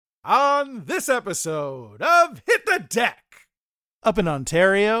On this episode of Hit the Deck. Up in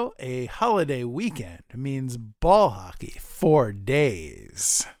Ontario, a holiday weekend means ball hockey 4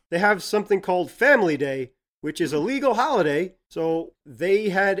 days. They have something called Family Day, which is a legal holiday, so they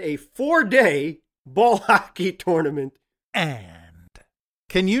had a 4-day ball hockey tournament. And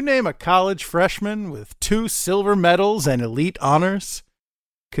can you name a college freshman with 2 silver medals and elite honors?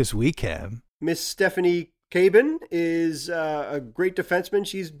 'Cause we can. Miss Stephanie Cabin is a great defenseman.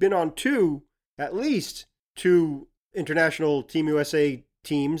 She's been on at least two international Team USA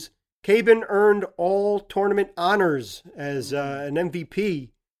teams. Cabin earned all tournament honors as an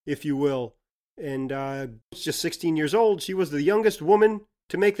MVP, if you will. And she's just 16 years old. She was the youngest woman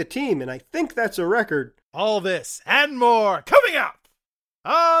to make the team, and I think that's a record. All this and more coming up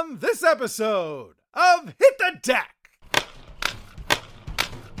on this episode of Hit the Deck.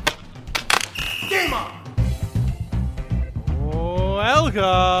 Game on!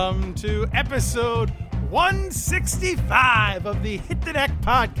 Welcome to episode 165 of the Hit the Deck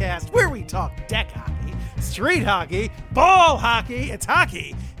podcast, where we talk deck hockey, street hockey, ball hockey. It's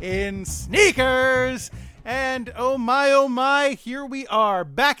hockey in sneakers. And oh my, here we are,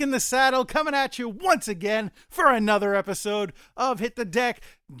 back in the saddle, coming at you once again for another episode of Hit the Deck,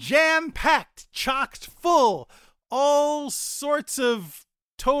 jam-packed, chocked full, all sorts of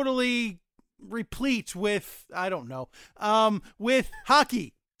totally replete with, I don't know, with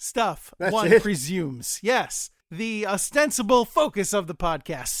hockey stuff. That's one it. Presumes. Yes, the ostensible focus of the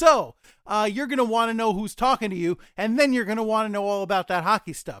podcast. So you're going to want to know who's talking to you, and then you're going to want to know all about that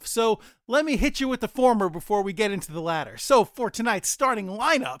hockey stuff. So let me hit you with the former before we get into the latter. So for tonight's starting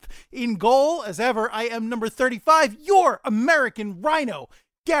lineup, in goal, as ever, I am number 35, your American Rhino,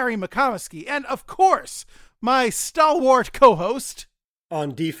 Gary McComiskey, and of course, my stalwart co-host.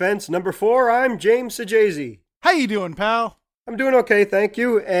 On defense, number 4, I'm James Sajazi. How you doing, pal? I'm doing okay, thank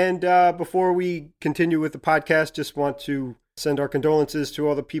you. And before we continue with the podcast, just want to send our condolences to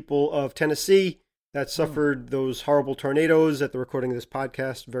all the people of Tennessee that suffered those horrible tornadoes at the recording of this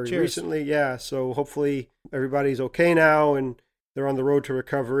podcast very recently. Yeah, so hopefully everybody's okay now and they're on the road to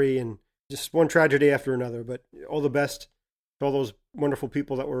recovery, and just one tragedy after another. But all the best to all those wonderful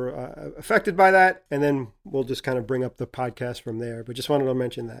people that were affected by that, and then we'll just kind of bring up the podcast from there. But just wanted to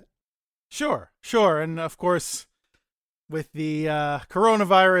mention that. Sure. And of course, with the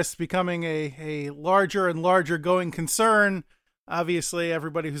coronavirus becoming a larger and larger going concern, obviously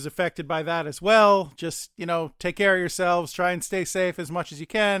everybody who's affected by that as well, just, take care of yourselves, try and stay safe as much as you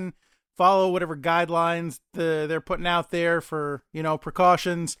can, follow whatever guidelines they're putting out there for,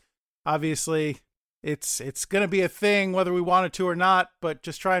 precautions. Obviously, it's going to be a thing whether we want it to or not, but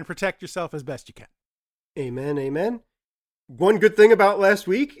just try and protect yourself as best you can. Amen. One good thing about last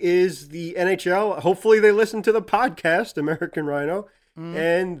week is the NHL, hopefully they listened to the podcast, American Rhino,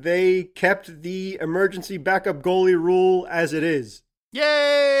 and they kept the emergency backup goalie rule as it is.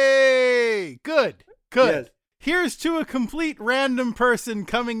 Yay! Good. Yes. Here's to a complete random person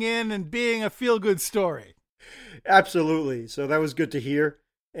coming in and being a feel-good story. Absolutely. So that was good to hear.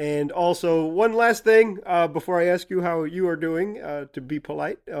 And also, one last thing before I ask you how you are doing, to be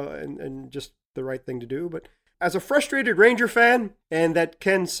polite and just the right thing to do. But as a frustrated Ranger fan, and that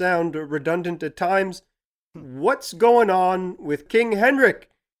can sound redundant at times, what's going on with King Henrik?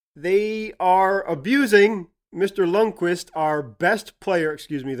 They are abusing Mr. Lundqvist, our best player,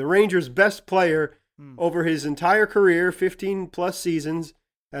 the Rangers' best player over his entire career, 15-plus seasons,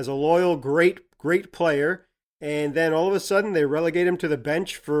 as a loyal, great player. And then all of a sudden, they relegate him to the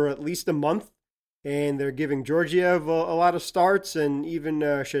bench for at least a month. And they're giving Georgiev a lot of starts, and even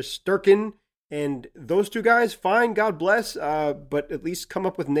Shesterkin. And those two guys, fine, God bless, but at least come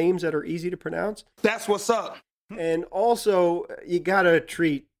up with names that are easy to pronounce. That's what's up. And also, you got to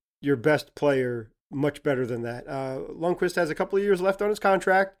treat your best player much better than that. Lundqvist has a couple of years left on his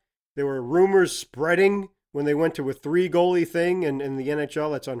contract. There were rumors spreading when they went to a 3-goalie thing, and in the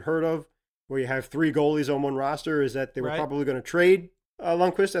NHL, that's unheard of, where you have 3 goalies on one roster, is that they were probably going to trade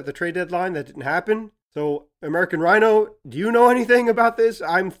Lundqvist at the trade deadline. That didn't happen. So, American Rhino, do you know anything about this?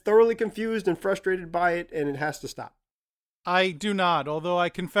 I'm thoroughly confused and frustrated by it, and it has to stop. I do not, although I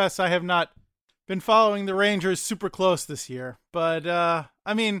confess I have not been following the Rangers super close this year. But,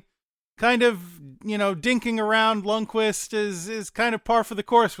 kind of, dinking around Lundqvist is kind of par for the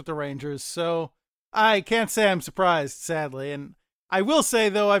course with the Rangers. So, I can't say I'm surprised, sadly. And I will say,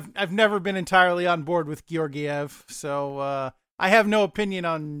 though, I've never been entirely on board with Georgiev. So, I have no opinion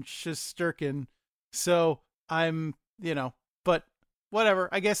on Shesterkin. So I'm, but whatever.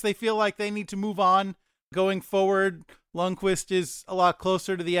 I guess they feel like they need to move on going forward. Lundqvist is a lot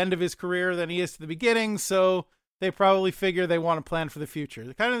closer to the end of his career than he is to the beginning. So they probably figure they want to plan for the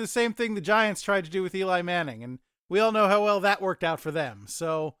future. Kind of the same thing the Giants tried to do with Eli Manning, and we all know how well that worked out for them.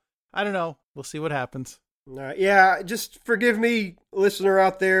 So, I don't know. We'll see what happens. Yeah, just forgive me, listener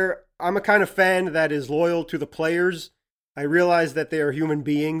out there. I'm a kind of fan that is loyal to the players. I realize that they are human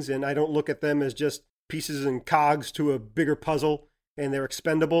beings, and I don't look at them as just pieces and cogs to a bigger puzzle, and they're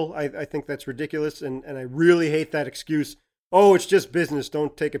expendable. I think that's ridiculous, and I really hate that excuse. Oh, it's just business.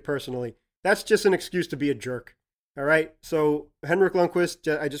 Don't take it personally. That's just an excuse to be a jerk. All right? So, Henrik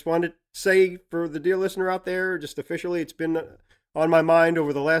Lundqvist, I just wanted to say for the dear listener out there, just officially, it's been on my mind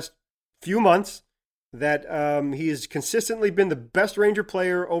over the last few months that he has consistently been the best Ranger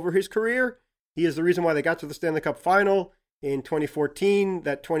player over his career. He is the reason why they got to the Stanley Cup final in 2014.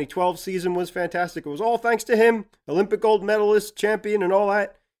 That 2012 season was fantastic. It was all thanks to him, Olympic gold medalist, champion, and all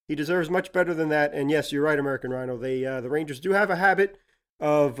that. He deserves much better than that. And yes, you're right, American Rhino. The Rangers do have a habit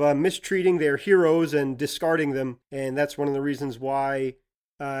of mistreating their heroes and discarding them. And that's one of the reasons why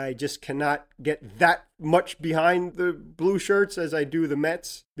I just cannot get that much behind the blue shirts as I do the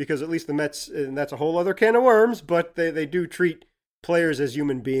Mets, because at least the Mets, and that's a whole other can of worms, but they do treat players as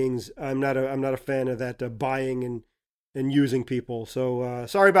human beings. I'm not a fan of that buying and using people. So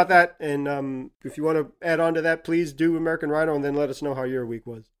sorry about that. And if you want to add on to that, please do, American Rhino, and then let us know how your week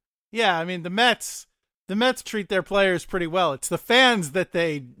was. Yeah, I mean, the Mets treat their players pretty well. It's the fans that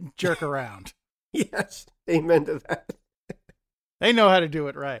they jerk around. Yes, amen to that. They know how to do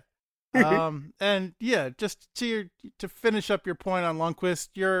it right. And yeah, just to finish up your point on Lundqvist,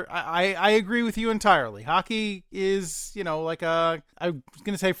 I agree with you entirely. Hockey is, like I was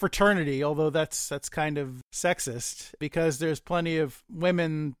going to say fraternity, although that's kind of sexist, because there's plenty of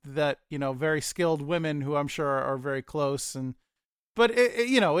women that, very skilled women who I'm sure are very close, but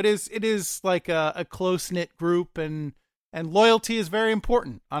it is like a close knit group, and loyalty is very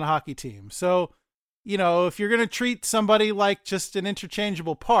important on a hockey team. So, if you're going to treat somebody like just an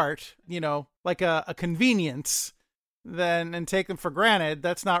interchangeable part, like a convenience, and take them for granted,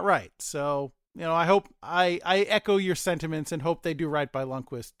 that's not right. So, I hope I echo your sentiments and hope they do right by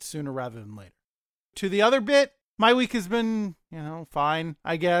Lundqvist sooner rather than later. To the other bit, my week has been, fine,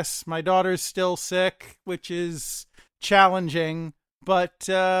 I guess. My daughter's still sick, which is challenging, but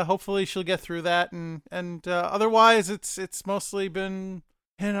hopefully she'll get through that. And otherwise, it's mostly been,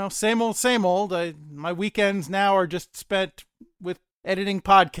 same old. My weekends now are just spent with editing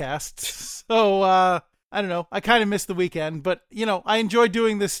podcasts. So, I don't know. I kind of miss the weekend, but, I enjoy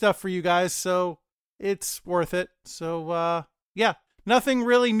doing this stuff for you guys, so it's worth it. So, yeah, nothing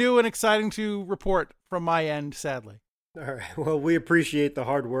really new and exciting to report from my end, sadly. All right. Well, we appreciate the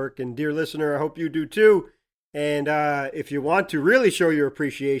hard work, and dear listener, I hope you do too. And if you want to really show your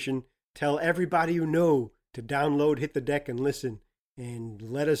appreciation, tell everybody you know to download Hit the Deck and listen. And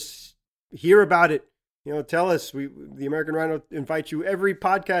let us hear about it. Tell us. The American Rhino invites you every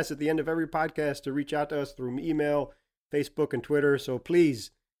podcast, at the end of every podcast, to reach out to us through email, Facebook, and Twitter. So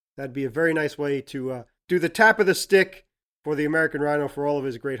please, that'd be a very nice way to do the tap of the stick for the American Rhino for all of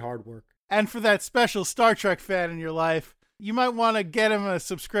his great hard work. And for that special Star Trek fan in your life, you might want to get him a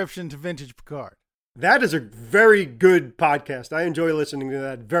subscription to Vintage Picard. That is a very good podcast. I enjoy listening to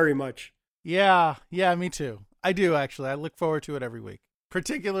that very much. Yeah, me too. I do, actually. I look forward to it every week,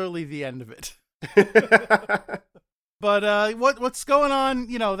 particularly the end of it. But what's going on?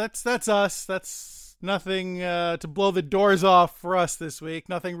 That's us. That's nothing to blow the doors off for us this week.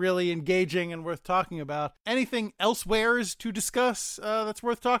 Nothing really engaging and worth talking about. Anything elsewheres to discuss that's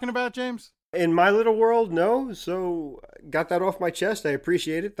worth talking about, James? In my little world, no. So got that off my chest. I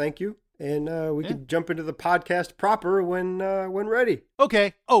appreciate it. Thank you. And we can jump into the podcast proper when ready.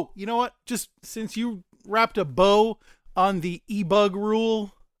 Okay. Oh, you know what? Just since you wrapped a bow on the e-bug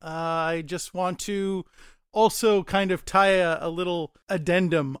rule, I just want to also kind of tie a little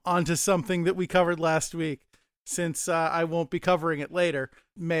addendum onto something that we covered last week, since I won't be covering it later.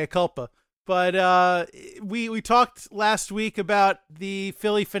 Mea culpa. But we talked last week about the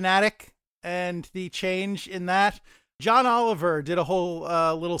Phillie Phanatic and the change in that. John Oliver did a whole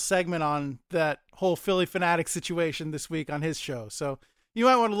little segment on that whole Phillie Phanatic situation this week on his show. So you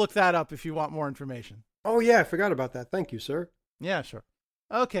might want to look that up if you want more information. Oh, yeah, I forgot about that. Thank you, sir. Yeah, sure.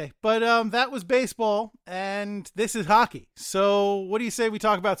 Okay, but that was baseball, and this is hockey. So what do you say we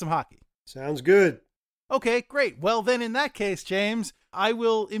talk about some hockey? Sounds good. Okay, great. Well, then in that case, James, I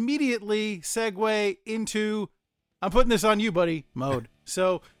will immediately segue into, I'm putting this on you, buddy, mode.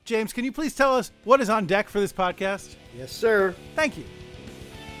 So, James, can you please tell us what is on deck for this podcast? Yes, sir. Thank you.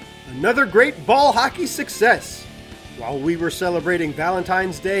 Another great ball hockey success. While we were celebrating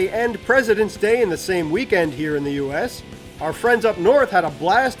Valentine's Day and President's Day in the same weekend here in the U.S., Our friends up north had a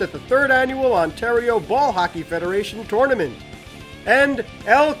blast at the 3rd Annual Ontario Ball Hockey Federation Tournament. And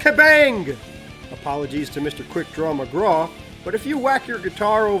El Kabang! Apologies to Mr. Quick Draw McGraw, but if you whack your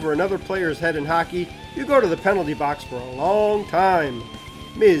guitar over another player's head in hockey, you go to the penalty box for a long time.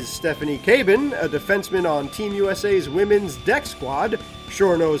 Ms. Stephanie Cabin, a defenseman on Team USA's women's deck squad,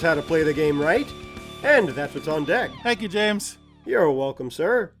 sure knows how to play the game right. And that's what's on deck. Thank you, James. You're welcome,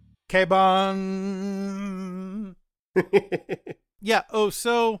 sir. K-Bon. Yeah,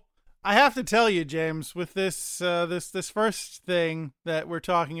 so I have to tell you, James, with this this first thing that we're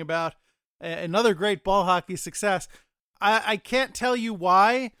talking about, another great ball hockey success, I can't tell you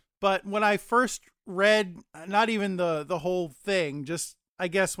why, but when I first read, not even the whole thing, just I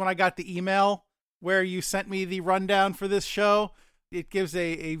guess when I got the email where you sent me the rundown for this show, it gives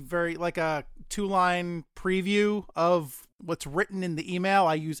a very, like a 2-line preview of what's written in the email.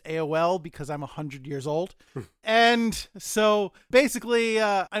 I use AOL because I'm 100 years old. And so basically,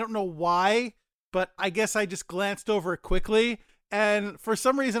 I don't know why, but I guess I just glanced over it quickly. And for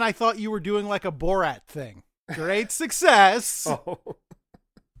some reason, I thought you were doing like a Borat thing. Great success. Oh.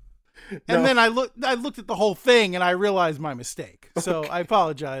 And then I looked at the whole thing and I realized my mistake. So I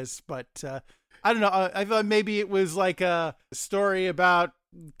apologize, but I don't know. I thought maybe it was like a story about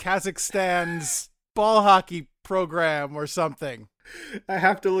Kazakhstan's ball hockey program or something. I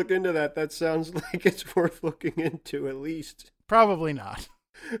have to look into that. That sounds like it's worth looking into at least. Probably not.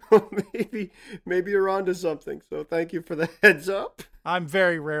 Well, maybe you're onto something. So thank you for the heads up. I'm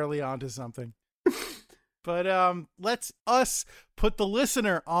very rarely onto something. But let's us put the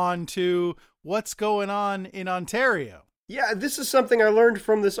listener on to what's going on in Ontario. Yeah, this is something I learned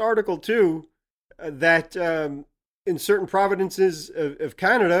from this article too, that in certain provinces of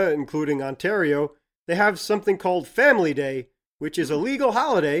Canada, including Ontario, they have something called Family Day, which is a legal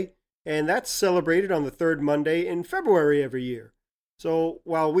holiday, and that's celebrated on the 3rd Monday in February every year. So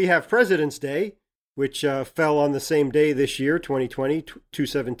while we have President's Day, which fell on the same day this year, 2020,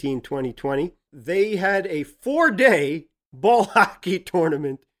 2/17/2020, they had a 4-day ball hockey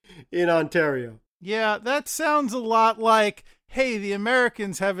tournament in Ontario. Yeah, that sounds a lot like, hey, the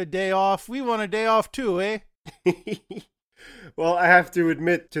Americans have a day off. We want a day off too, eh? Well, I have to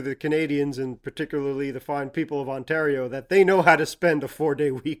admit to the Canadians, and particularly the fine people of Ontario, that they know how to spend a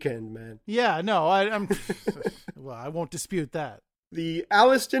 4-day weekend, man. Yeah, no, I'm well, I won't dispute that. The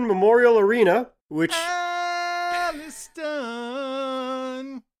Alliston Memorial Arena, which... Alliston,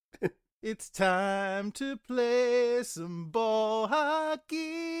 it's time to play some ball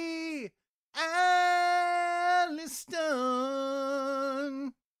hockey. Alliston,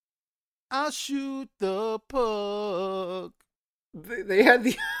 I'll shoot the puck. They had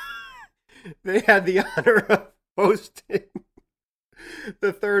the they had the honor of hosting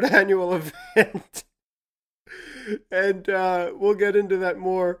the 3rd annual event. And we'll get into that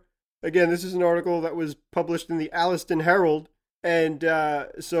more. Again, this is an article that was published in the Alliston Herald. And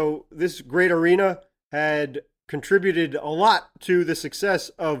so this great arena had contributed a lot to the success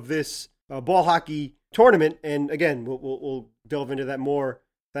of this ball hockey tournament. And again, we'll delve into that more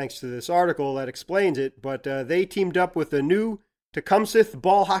thanks to this article that explains it. But they teamed up with the new Tecumseth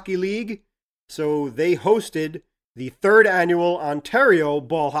Ball Hockey League. So they hosted the 3rd Annual Ontario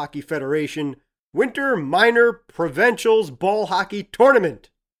Ball Hockey Federation Winter Minor Provincials Ball Hockey Tournament.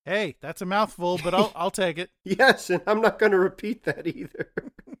 Hey, that's a mouthful, but I'll take it. Yes, and I'm not going to repeat that either.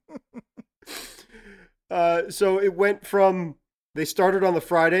 So it went from, they started on the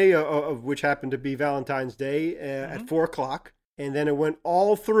Friday, of which happened to be Valentine's Day, at 4 o'clock. And then it went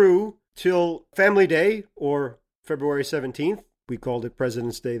all through till Family Day, or February 17th. We called it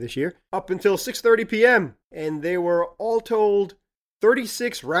President's Day this year. Up until 6:30 p.m. And they were all told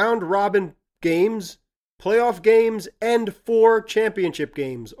 36 round-robin games, playoff games, and 4 championship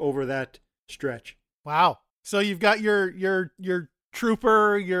games over that stretch. Wow. So you've got your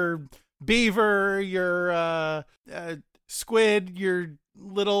trooper, your beaver, your squid, your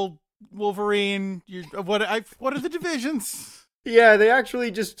little Wolverine, what are the divisions? Yeah, they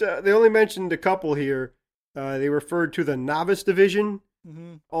actually just they only mentioned a couple here. They referred to the novice division,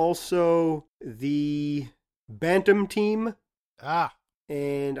 also the bantam team.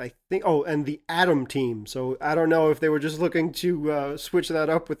 And I think, and the Atom team. So I don't know if they were just looking to switch that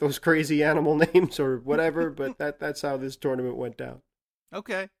up with those crazy animal names or whatever, but that's how this tournament went down.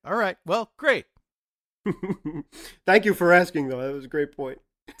 Okay. All right. Well, great. Thank you for asking, though. That was a great point.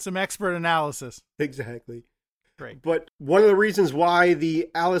 Some expert analysis. Exactly. Great. But one of the reasons why the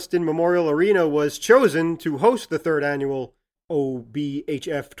Alliston Memorial Arena was chosen to host the 3rd annual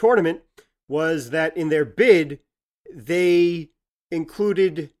OBHF tournament was that in their bid, they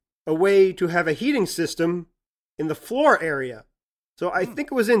included a way to have a heating system in the floor area. So I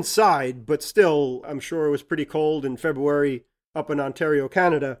think it was inside, but still, I'm sure it was pretty cold in February up in Ontario,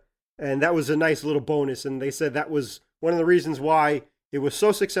 Canada. And that was a nice little bonus. And they said that was one of the reasons why it was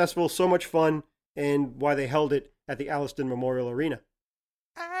so successful, so much fun, and why they held it at the Alliston Memorial Arena.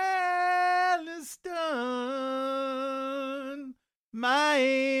 Alliston, my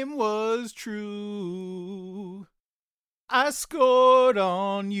aim was true. I scored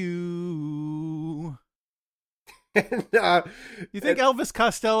on you. And, you think Elvis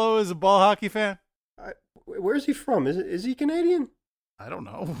Costello is a ball hockey fan? Where's he from? Is he Canadian? I don't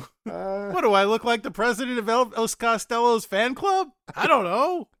know. What do I look like, the president of Elvis Costello's fan club? I don't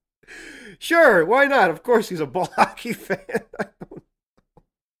know. Sure, why not? Of course he's a ball hockey fan. I don't know.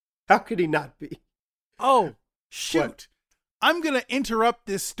 How could he not be? Oh, shoot. What? I'm going to interrupt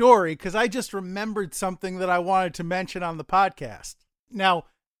this story because I just remembered something that I wanted to mention on the podcast. Now,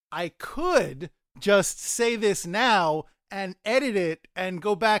 I could just say this now and edit it and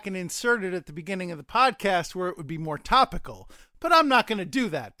go back and insert it at the beginning of the podcast where it would be more topical. But I'm not going to do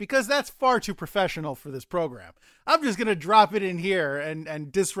that because that's far too professional for this program. I'm just going to drop it in here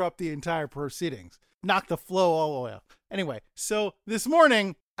and disrupt the entire proceedings. Knock the flow all the way up. Anyway, so this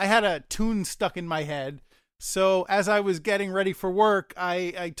morning I had a tune stuck in my head. So as I was getting ready for work,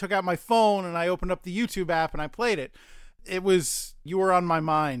 I took out my phone and I opened up the YouTube app and I played it. It was You Were On My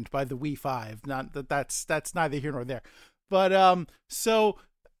Mind by the Wii 5. Not that's neither here nor there. But so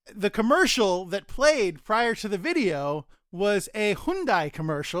the commercial that played prior to the video was a Hyundai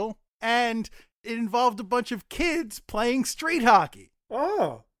commercial, and it involved a bunch of kids playing street hockey.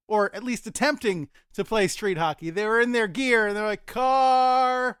 Oh. Or at least attempting to play street hockey. They were in their gear, and they're like,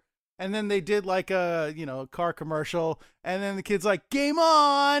 car. And then they did like a car commercial, and then the kid's like, game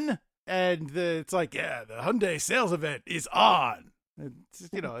on. And it's like, yeah, the Hyundai sales event is on.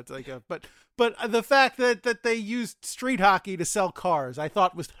 It's like but the fact that they used street hockey to sell cars, I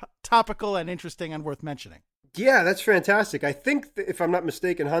thought was topical and interesting and worth mentioning. Yeah, that's fantastic. I think, if I'm not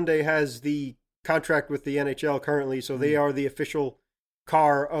mistaken, Hyundai has the contract with the NHL currently, so they are the official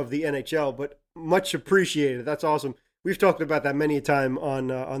car of the NHL, but much appreciated. That's awesome. We've talked about that many a time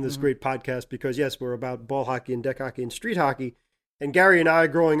on this great podcast because, yes, we're about ball hockey and deck hockey and street hockey. And Gary and I,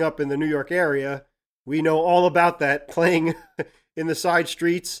 growing up in the New York area, we know all about that, playing in the side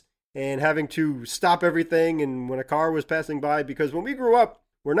streets and having to stop everything and when a car was passing by, because when we grew up,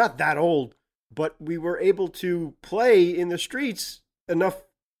 we're not that old, but we were able to play in the streets enough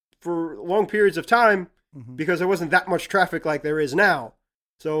for long periods of time because there wasn't that much traffic like there is now.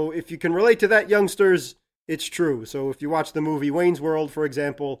 So if you can relate to that, youngsters, it's true. So if you watch the movie Wayne's World, for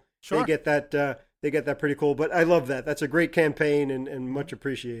example, sure, they get that pretty cool. But I love that. That's a great campaign and much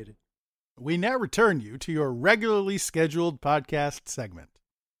appreciated. We now return you to your regularly scheduled podcast segment.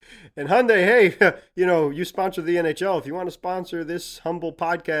 And Hyundai, hey, you sponsor the NHL. If you want to sponsor this humble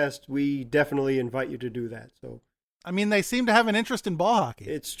podcast, we definitely invite you to do that. So, I mean, they seem to have an interest in ball hockey.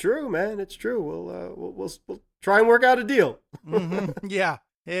 It's true, man. It's true. We'll try and work out a deal. Yeah.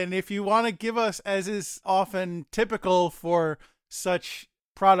 And if you want to give us, as is often typical for such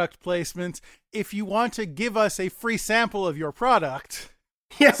product placements, if you want to give us a free sample of your product,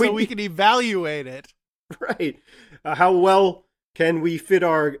 yeah, so we can evaluate it. Right. How well can we fit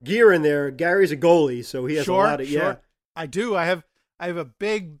our gear in there? Gary's a goalie, so he has a lot of, yeah. I do. I have a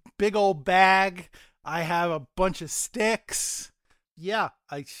big old bag. I have a bunch of sticks. Yeah,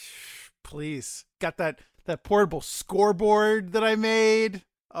 please. Got that portable scoreboard that I made.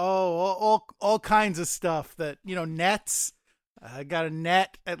 Oh, all kinds of stuff that, nets. I got a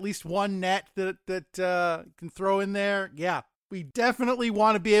net, at least one net that can throw in there. Yeah, we definitely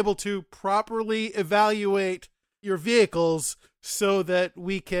want to be able to properly evaluate your vehicles so that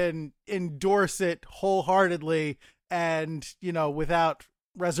we can endorse it wholeheartedly and, without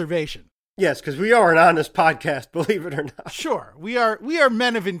reservation. Yes, because we are an honest podcast, believe it or not. Sure, we are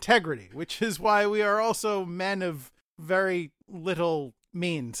men of integrity, which is why we are also men of very little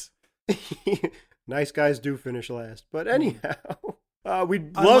means. Nice guys do finish last. But anyhow,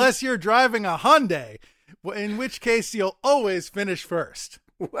 unless you're driving a Hyundai, in which case you'll always finish first.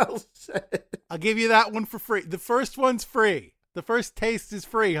 Well said. I'll give you that one for free. The first one's free. The first taste is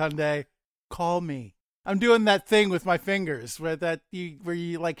free, Hyundai. Call me. I'm doing that thing with my fingers where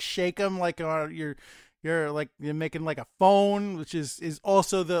you like shake them like you're making like a phone, which is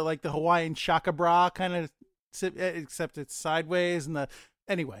also the Hawaiian shaka bra kind of, except it's sideways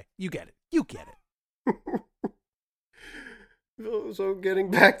anyway, you get it. So getting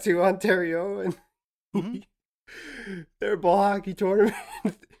back to Ontario and their ball hockey tournament.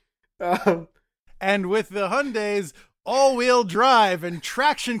 And with the Hyundais, all-wheel drive and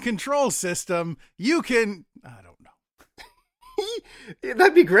traction control system, you can... I don't know.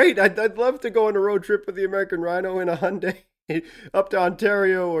 That'd be great. I'd love to go on a road trip with the American Rhino in a Hyundai up to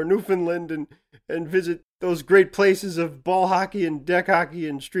Ontario or Newfoundland and visit those great places of ball hockey and deck hockey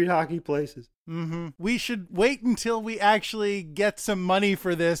and street hockey places. Mm-hmm. We should wait until we actually get some money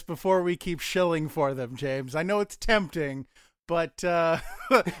for this before we keep shilling for them, James. I know it's tempting, but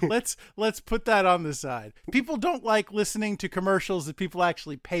let's put that on the side. People don't like listening to commercials that people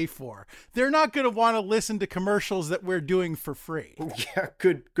actually pay for. They're not going to want to listen to commercials that we're doing for free. Yeah,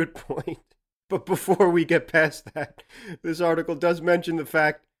 good point. But before we get past that, this article does mention the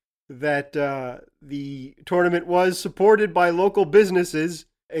fact that the tournament was supported by local businesses,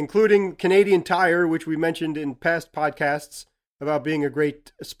 including Canadian Tire, which we mentioned in past podcasts about being a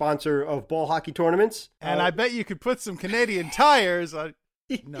great sponsor of ball hockey tournaments. And I bet you could put some Canadian Tires on.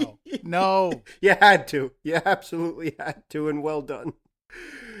 No. You had to. You absolutely had to, and well done.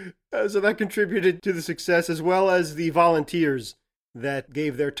 So that contributed to the success, as well as the volunteers that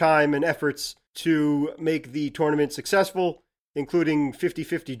gave their time and efforts to make the tournament successful, including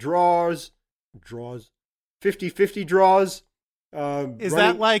 50-50 draws. 50-50 draws. Is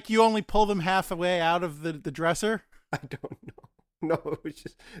that like you only pull them halfway out of the dresser? I don't know. No, it's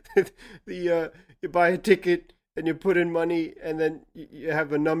just you buy a ticket and you put in money, and then you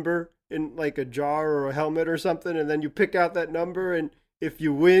have a number in like a jar or a helmet or something, and then you pick out that number, and if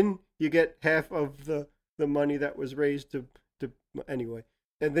you win, you get half of the money that was raised to anyway.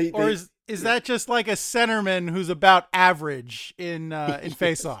 And is that just like a centerman who's about average in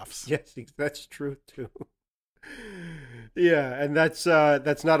face-offs? Yes, that's true too. Yeah, and that's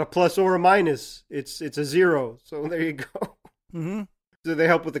not a plus or a minus. It's a zero. So there you go. Mm-hmm. So they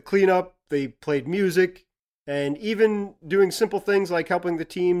helped with the cleanup. They played music, and even doing simple things like helping the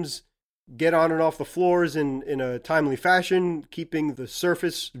teams get on and off the floors in a timely fashion, keeping the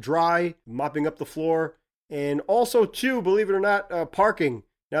surface dry, mopping up the floor, and also too, believe it or not, parking.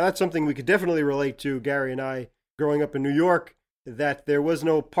 Now that's something we could definitely relate to, Gary and I, growing up in New York, that there was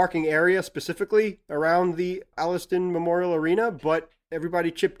no parking area specifically around the Alliston Memorial Arena, but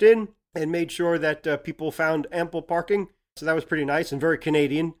everybody chipped in and made sure that people found ample parking. So that was pretty nice and very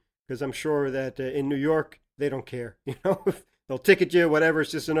Canadian, because I'm sure that in New York, they don't care. You know, they'll ticket you, whatever.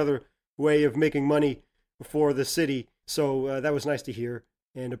 It's just another way of making money for the city. So that was nice to hear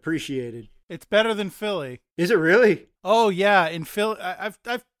and appreciated. It's better than Philly. Is it really? Oh, yeah. In Philly, I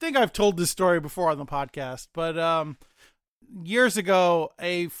think I've told this story before on the podcast, but years ago,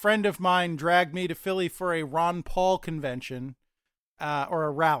 a friend of mine dragged me to Philly for a Ron Paul convention, or a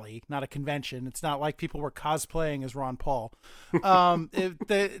rally, not a convention. It's not like people were cosplaying as Ron Paul.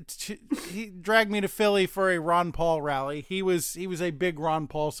 He dragged me to Philly for a Ron Paul rally. He was a big Ron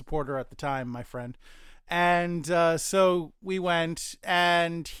Paul supporter at the time, my friend. And so we went,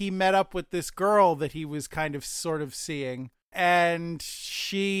 and he met up with this girl that he was kind of sort of seeing. And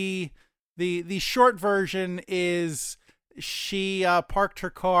the short version is she parked her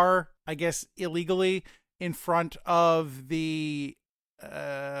car, I guess, illegally in front of the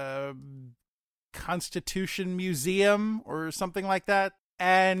Constitution Museum or something like that.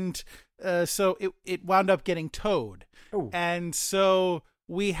 And so it wound up getting towed. Oh. And so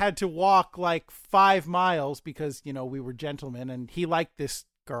we had to walk like 5 miles because, you know, we were gentlemen and he liked this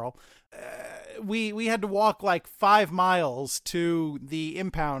girl. We had to walk like 5 miles to the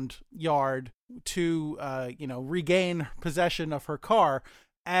impound yard to, regain possession of her car.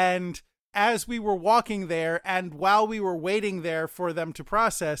 And as we were walking there and while we were waiting there for them to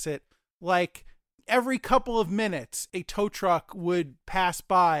process it, like every couple of minutes, a tow truck would pass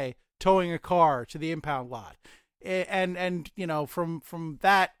by towing a car to the impound lot. And you know, from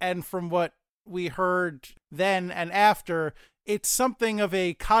that and from what we heard then and after, it's something of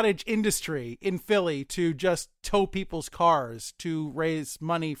a cottage industry in Philly to just tow people's cars to raise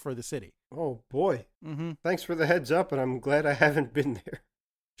money for the city. Oh, boy. Mm-hmm. Thanks for the heads up, and I'm glad I haven't been there.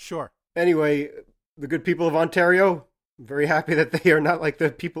 Sure. Anyway, the good people of Ontario, I'm very happy that they are not like the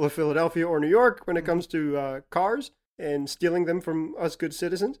people of Philadelphia or New York when it comes to cars and stealing them from us good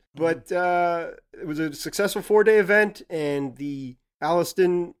citizens. But it was a successful 4-day event, and the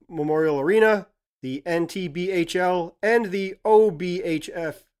Alliston Memorial Arena, the NTBHL, and the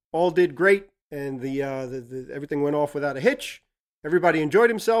OBHF all did great, and the everything went off without a hitch. Everybody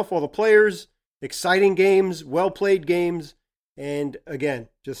enjoyed himself, all the players, exciting games, well-played games, and again,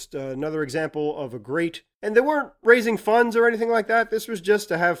 just another example of a great... And they weren't raising funds or anything like that. This was just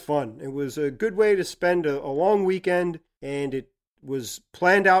to have fun. It was a good way to spend a long weekend, and it was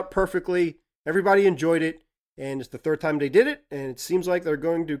planned out perfectly. Everybody enjoyed it, and it's the third time they did it, and it seems like they're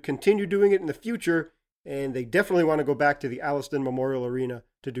going to continue doing it in the future and they definitely want to go back to the Alliston Memorial Arena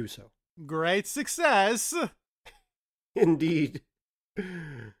to do so. Great success. Indeed.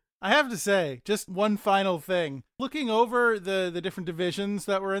 I have to say, just one final thing. Looking over the different divisions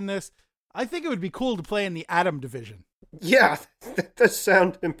that were in this, I think it would be cool to play in the Atom division. Yeah, that does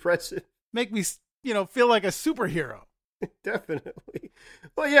sound impressive. Make me, feel like a superhero. Definitely.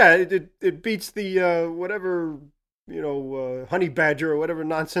 Well, yeah, it beats the whatever, honey badger or whatever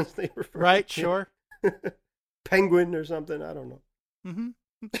nonsense they refer to. Right, sure. Penguin or something, I don't know. Mm-hmm.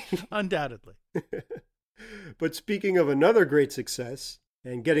 Undoubtedly. But speaking of another great success,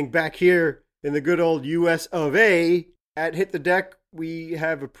 and getting back here in the good old US of A, at Hit the Deck, we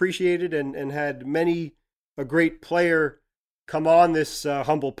have appreciated and had many a great player come on this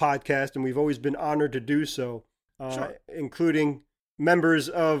humble podcast, and we've always been honored to do so, Sure. Including members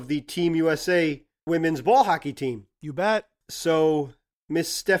of the Team USA women's ball hockey team. You bet. So Miss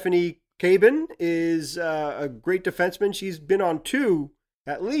Stephanie Cabin is a great defenseman. She's been on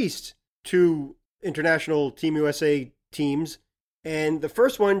at least two international Team USA teams. And the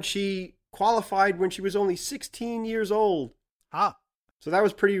first one, she qualified when she was only 16 years old. Ah. So that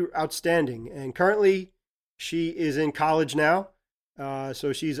was pretty outstanding. And currently, she is in college now.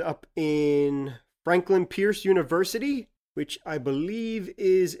 So she's up in Franklin Pierce University, which I believe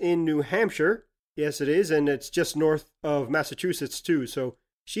is in New Hampshire. Yes, it is. And it's just north of Massachusetts, too. So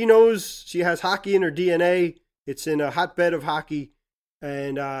she knows she has hockey in her DNA. It's in a hotbed of hockey.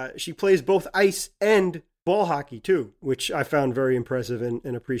 And she plays both ice and ball hockey, too, which I found very impressive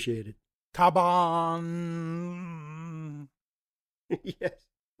and appreciated. Kaban. Yes.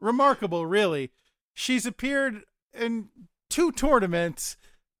 Remarkable, really. She's appeared in 2 tournaments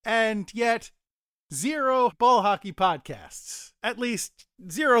and yet 0 ball hockey podcasts. At least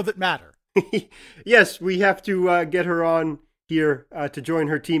 0 that matter. Yes, we have to get her on here to join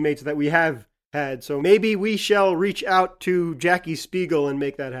her teammates that we have had. So maybe we shall reach out to Jackie Spiegel and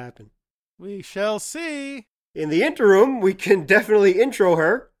make that happen. We shall see. In the interim, we can definitely intro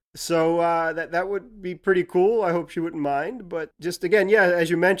her. So that would be pretty cool. I hope she wouldn't mind. But just again, yeah, as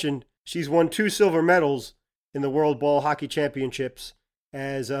you mentioned, she's won 2 silver medals in the World Ball Hockey Championships,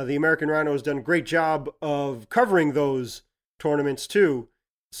 as the American Rhino has done a great job of covering those tournaments too.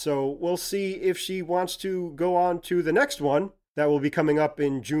 So we'll see if she wants to go on to the next one that will be coming up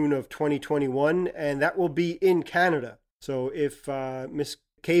in June of 2021, and that will be in Canada. So if Miss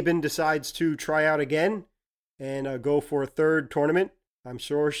Cabin decides to try out again and go for a 3rd tournament, I'm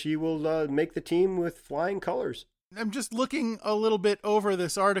sure she will make the team with flying colors. I'm just looking a little bit over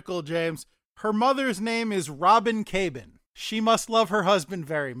this article, James. Her mother's name is Robin Cabin. She must love her husband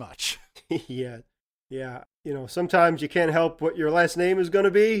very much. Yeah. Sometimes you can't help what your last name is going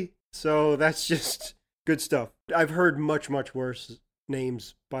to be. So that's just good stuff. I've heard much, much worse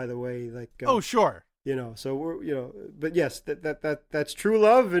names, by the way. Oh, sure. So we're, but yes, that's true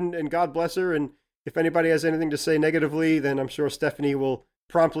love, and God bless her. And if anybody has anything to say negatively, then I'm sure Stephanie will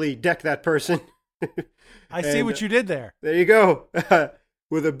promptly deck that person. I see what you did there. There you go.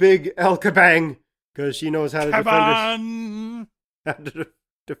 With a big El Kabang, because she knows how to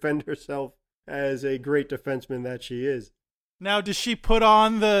defend herself as a great defenseman that she is. Now, does she put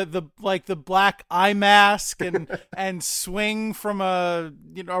on the black eye mask and swing from a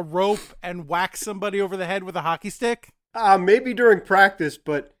rope and whack somebody over the head with a hockey stick? Maybe during practice,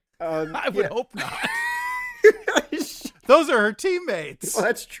 but I would hope not. Those are her teammates. Well,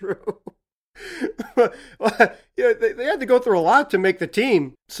 that's true. They had to go through a lot to make the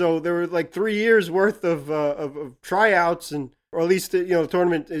team. So there were 3 years worth of tryouts, or at least the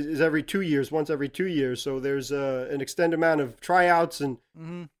tournament is every 2 years, once every 2 years. So there's an extended amount of tryouts, and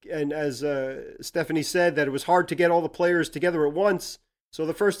as Stephanie said, that it was hard to get all the players together at once. So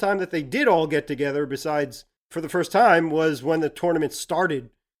the first time that they did all get together, besides for the first time, was when the tournament started,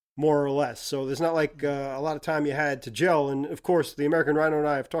 more or less. So there's not a lot of time you had to gel. And of course, the American Rhino and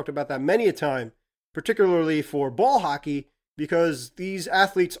I have talked about that many a time, particularly for ball hockey, because these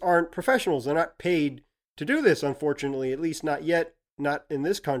athletes aren't professionals. They're not paid to do this, unfortunately, at least not yet, not in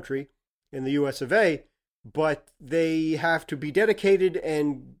this country, in the US of A. But they have to be dedicated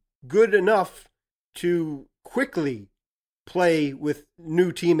and good enough to quickly play with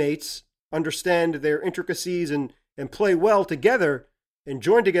new teammates, understand their intricacies, and play well together, and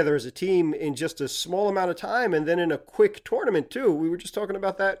join together as a team in just a small amount of time, and then in a quick tournament too. We were just talking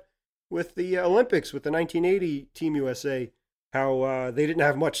about that with the Olympics, with the 1980 Team USA, how they didn't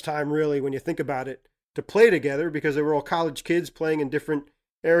have much time really, when you think about it, to play together, because they were all college kids playing in different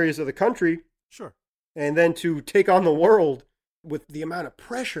areas of the country. Sure. And then to take on the world with the amount of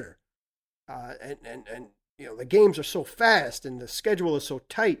pressure, and the games are so fast and the schedule is so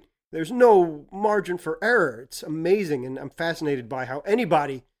tight. There's no margin for error. It's amazing, and I'm fascinated by how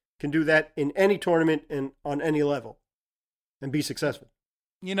anybody can do that in any tournament and on any level and be successful.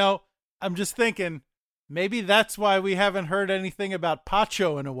 You know, I'm just thinking, maybe that's why we haven't heard anything about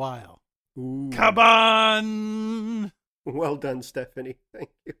Pacho in a while. Ooh. Come on! Well done, Stephanie. Thank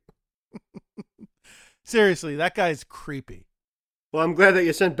you. Seriously, that guy's creepy. Well, I'm glad that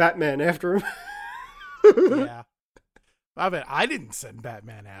you sent Batman after him. Yeah. I mean, I didn't send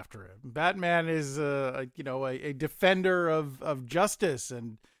Batman after him. Batman is, a defender of justice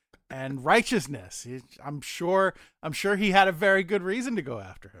and righteousness. I'm sure he had a very good reason to go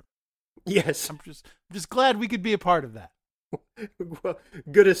after him. Yes. I'm just glad we could be a part of that. Well,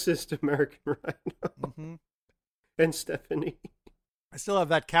 good assist, American Rhino. Mm-hmm. And Stephanie. I still have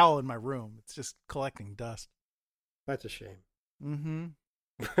that cowl in my room. It's just collecting dust. That's a shame. Mm-hmm.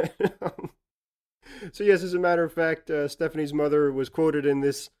 So yes, as a matter of fact, Stephanie's mother was quoted in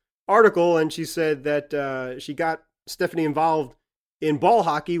this article, and she said that she got Stephanie involved in ball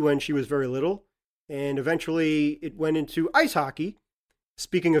hockey when she was very little, and eventually it went into ice hockey.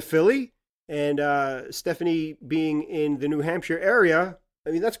 Speaking of Philly, and Stephanie being in the New Hampshire area,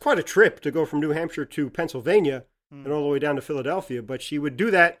 I mean, that's quite a trip to go from New Hampshire to Pennsylvania and all the way down to Philadelphia, but she would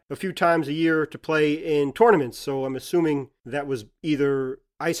do that a few times a year to play in tournaments, so I'm assuming that was either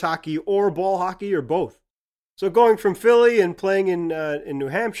ice hockey or ball hockey or both. So going from Philly and playing in New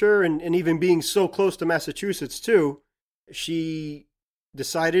Hampshire and even being so close to Massachusetts too, she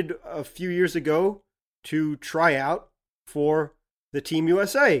decided a few years ago to try out for the Team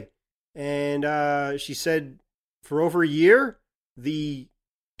USA. And she said for over a year, the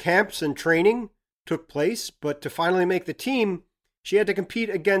camps and training took place, but to finally make the team, she had to compete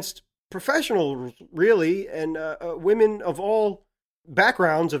against professionals, really, and women of all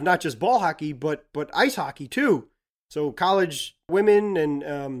backgrounds of not just ball hockey, but ice hockey too. So college women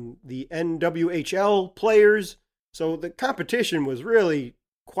and the NWHL players. So the competition was really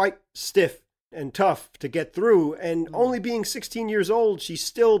quite stiff and tough to get through. And only being 16 years old, she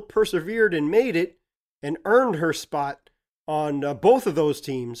still persevered and made it and earned her spot on both of those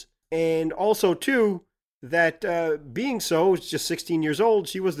teams. And also, too, that being so, just 16 years old,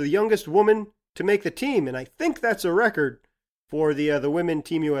 she was the youngest woman to make the team. And I think that's a record for the women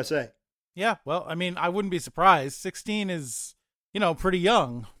Team USA. Yeah, well, I mean, I wouldn't be surprised. 16 is, pretty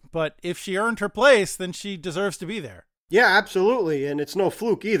young. But if she earned her place, then she deserves to be there. Yeah, absolutely. And it's no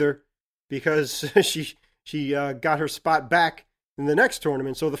fluke either, because she got her spot back in the next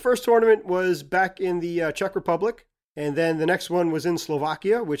tournament. So the first tournament was back in the Czech Republic. And then the next one was in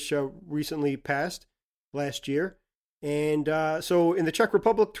Slovakia, which recently passed last year. And so in the Czech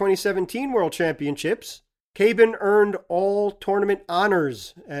Republic 2017 World Championships, Cabin earned all tournament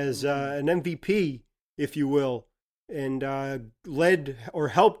honors as an MVP, if you will, and led or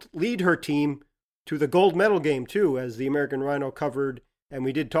helped lead her team to the gold medal game, too, as the American Rhino covered, and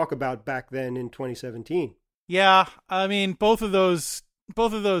we did talk about back then in 2017. Yeah, I mean, both of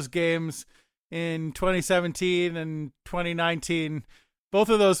those games in 2017 and 2019, both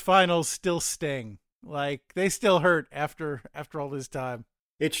of those finals still sting. Like, they still hurt after all this time.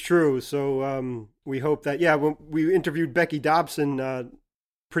 It's true. So we hope that, when we interviewed Becky Dobson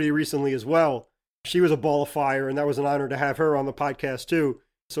pretty recently as well. She was a ball of fire, and that was an honor to have her on the podcast too.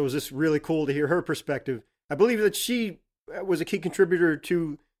 So it was just really cool to hear her perspective. I believe that she was a key contributor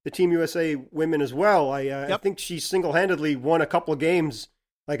to the Team USA women as well. I think she single-handedly won a couple of games,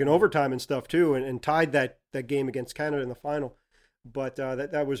 like in overtime and stuff too, and tied that game against Canada in the final. But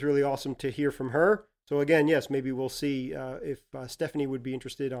that was really awesome to hear from her. So again, yes, maybe we'll see if Stephanie would be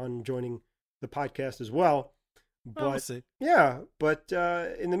interested on joining the podcast as well. But we'll see. Yeah, but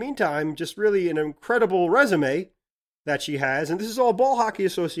in the meantime, just really an incredible resume that she has. And this is all ball hockey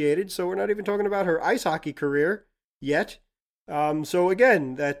associated, so we're not even talking about her ice hockey career yet. So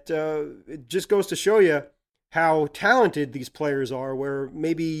again, that it just goes to show you how talented these players are, where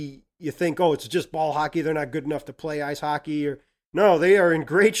maybe you think, oh, it's just ball hockey, they're not good enough to play ice hockey. Or no, they are in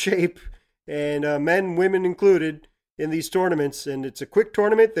great shape, and men, women included, in these tournaments. And it's a quick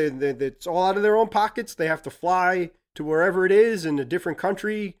tournament. It's all out of their own pockets. They have to fly to wherever it is in a different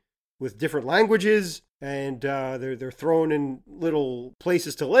country with different languages, and they're thrown in little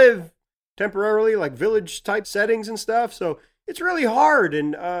places to live temporarily, like village type settings and stuff. So it's really hard,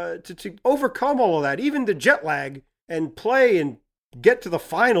 and to overcome all of that, even the jet lag, and play and get to the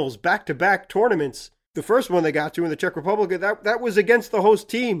finals, back-to-back tournaments. The first one they got to in the Czech Republic, that was against the host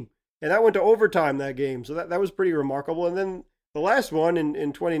team, and that went to overtime, that game. So that was pretty remarkable. And then the last one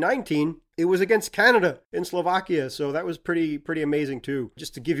in 2019, it was against Canada in Slovakia. So that was pretty amazing too.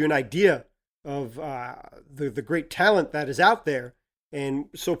 Just to give you an idea of the great talent that is out there. and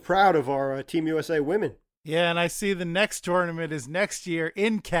so proud of our Team USA women. Yeah, and I see the next tournament is next year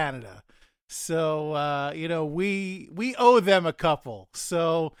in Canada. So, we owe them a couple.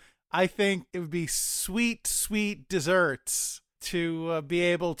 So I think it would be sweet, sweet desserts to be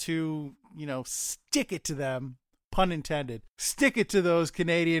able to, stick it to them, pun intended, stick it to those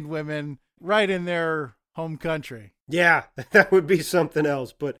Canadian women right in their home country. Yeah, that would be something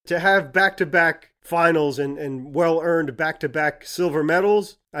else. But to have back-to-back finals and well-earned back-to-back silver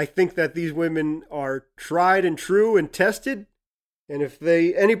medals, I think that these women are tried and true and tested. And if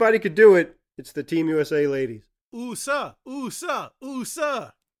anybody could do it, it's the Team USA ladies. USA, USA,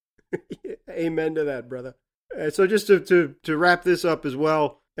 USA. Amen to that, brother. So just to wrap this up as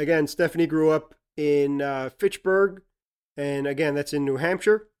well, again, Stephanie grew up in Fitchburg, and again, that's in New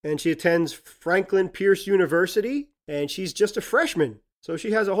Hampshire, and she attends Franklin Pierce University, and she's just a freshman. So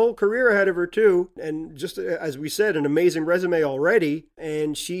she has a whole career ahead of her, too, and just as we said, an amazing resume already,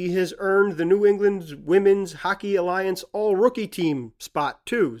 and she has earned the New England Women's Hockey Alliance All-Rookie Team spot,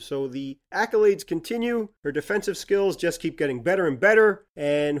 too. So the accolades continue. Her defensive skills just keep getting better and better,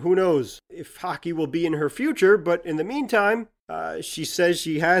 and who knows if hockey will be in her future, but in the meantime, she says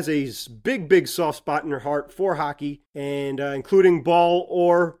she has a big, big soft spot in her heart for hockey, and including ball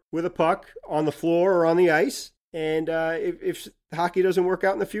or with a puck on the floor or on the ice. And if hockey doesn't work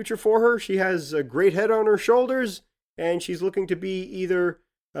out in the future for her, she has a great head on her shoulders, and she's looking to be either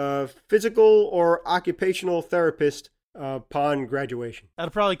a physical or occupational therapist upon graduation.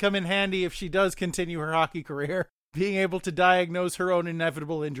 That'll probably come in handy if she does continue her hockey career, being able to diagnose her own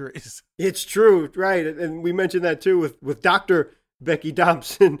inevitable injuries. It's true, right? And we mentioned that too with Dr. Becky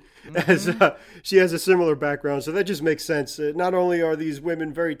Thompson, as she has a similar background. So that just makes sense. Not only are these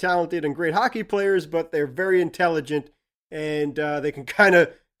women very talented and great hockey players, but they're very intelligent, and they can kind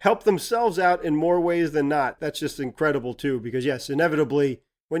of help themselves out in more ways than not. That's just incredible too, because yes, inevitably,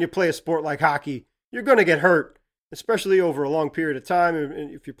 when you play a sport like hockey, you're going to get hurt, especially over a long period of time.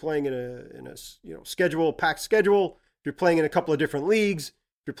 And if you're playing in a packed schedule, if you're playing in a couple of different leagues,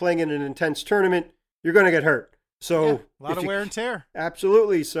 if you're playing in an intense tournament, you're going to get hurt. So yeah, a lot of wear and tear.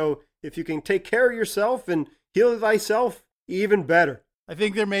 Absolutely. So if you can take care of yourself and heal thyself, even better. I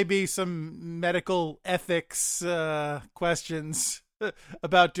think there may be some medical ethics questions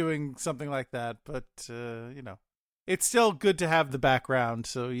about doing something like that, but it's still good to have the background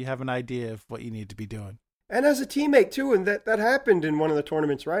so you have an idea of what you need to be doing. And as a teammate too, and that happened in one of the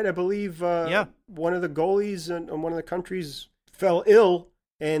tournaments, right? I believe one of the goalies in one of the countries fell ill,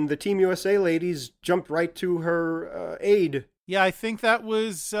 and the Team USA ladies jumped right to her aid. Yeah, I think that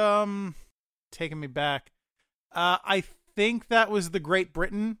was taking me back. I think that was the Great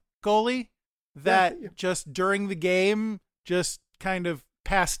Britain goalie that just during the game just kind of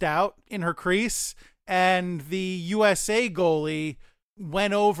passed out in her crease, and the USA goalie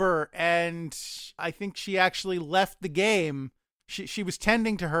went over, and I think she actually left the game. She was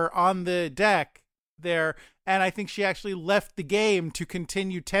tending to her on the deck there, and I think she actually left the game to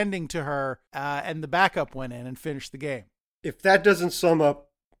continue tending to her, and the backup went in and finished the game. If that doesn't sum up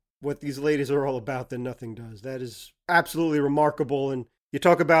what these ladies are all about, then nothing does. That is absolutely remarkable, and you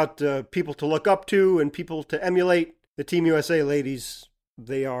talk about people to look up to and people to emulate. The Team USA ladies,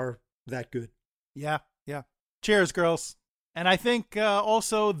 they are that good. Yeah. Cheers, girls. And I think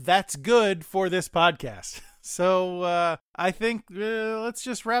also that's good for this podcast. So I think let's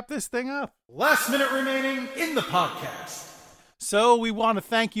just wrap this thing up. Last minute remaining in the podcast. So we want to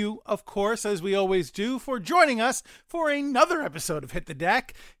thank you, of course, as we always do, for joining us for another episode of Hit the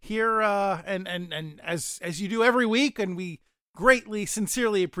Deck here, and as you do every week, and we greatly,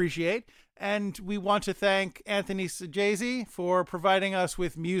 sincerely appreciate. And we want to thank Anthony Sajazi for providing us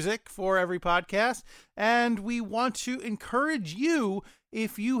with music for every podcast. And we want to encourage you,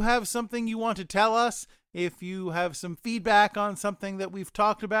 if you have something you want to tell us, if you have some feedback on something that we've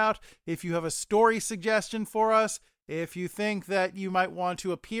talked about, if you have a story suggestion for us, if you think that you might want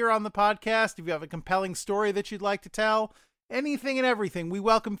to appear on the podcast, if you have a compelling story that you'd like to tell, anything and everything. We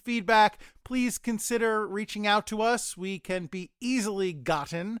welcome feedback. Please consider reaching out to us. We can be easily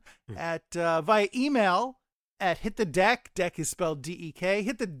gotten at via email at hitthedeck. Deck is spelled D-E-K.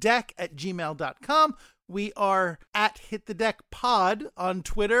 hitthedeck@gmail.com. We are at hitthedeckpod on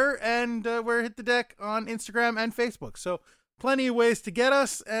Twitter, and we're Hit the Deck on Instagram and Facebook. So plenty of ways to get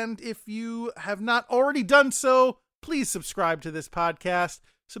us. And if you have not already done so, please subscribe to this podcast.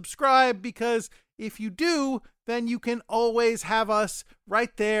 Subscribe, because if you do, then you can always have us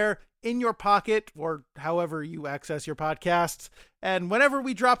right there in your pocket, or however you access your podcasts. And whenever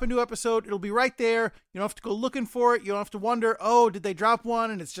we drop a new episode, it'll be right there. You don't have to go looking for it. You don't have to wonder, oh, did they drop one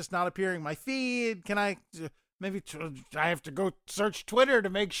and it's just not appearing in my feed? Can I maybe I have to go search Twitter to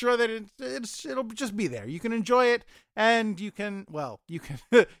make sure that it'll just be there. You can enjoy it, and you can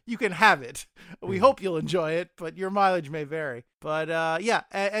you can have it. We hope you'll enjoy it, but your mileage may vary. But yeah,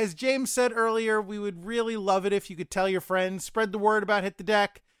 as James said earlier, we would really love it if you could tell your friends, spread the word about Hit the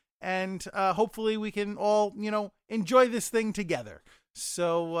Deck, and hopefully we can all, enjoy this thing together.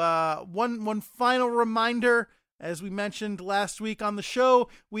 So one final reminder. As we mentioned last week on the show,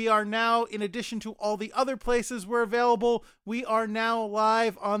 we are now, in addition to all the other places we're available, we are now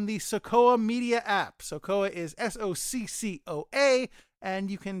live on the Socoa Media app. Socoa is SOCCOA, and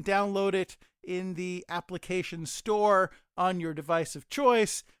you can download it in the application store on your device of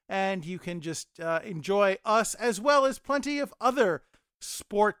choice, and you can just enjoy us as well as plenty of other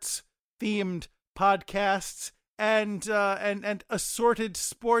sports-themed podcasts and assorted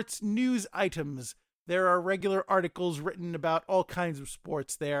sports news items. There are regular articles written about all kinds of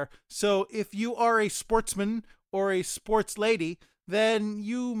sports there. So if you are a sportsman or a sports lady, then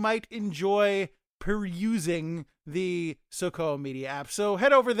you might enjoy perusing the Socoa Media app. So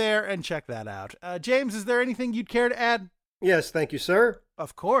head over there and check that out. James, is there anything you'd care to add? Yes, thank you, sir.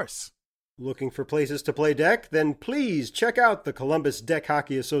 Of course. Looking for places to play deck? Then please check out the Columbus Deck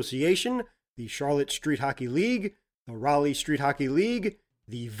Hockey Association, the Charlotte Street Hockey League, the Raleigh Street Hockey League,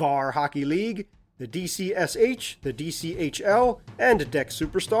 the VAR Hockey League, the DCSH, the DCHL, and Deck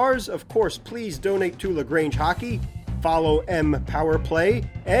Superstars. Of course, please donate to LaGrange Hockey, follow M Power Play,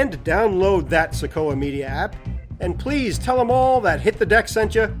 and download that Socoa Media app. And please tell them all that Hit the Deck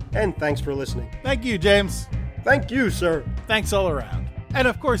sent you, and thanks for listening. Thank you, James. Thank you, sir. Thanks all around. And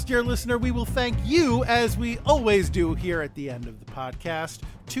of course, dear listener, we will thank you, as we always do here at the end of the podcast,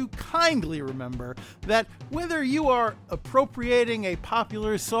 to kindly remember that whether you are appropriating a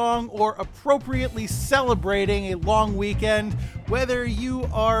popular song or appropriately celebrating a long weekend, whether you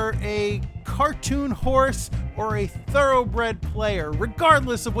are a cartoon horse or a thoroughbred player,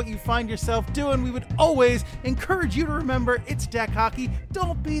 regardless of what you find yourself doing, we would always encourage you to remember it's deck hockey.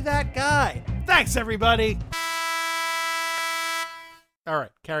 Don't be that guy. Thanks, everybody. All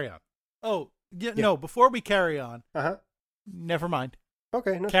right, carry on. Oh, yeah. No, before we carry on, never mind.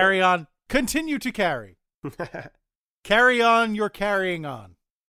 Okay. No, carry on. Continue to carry. Carry on, you're carrying on.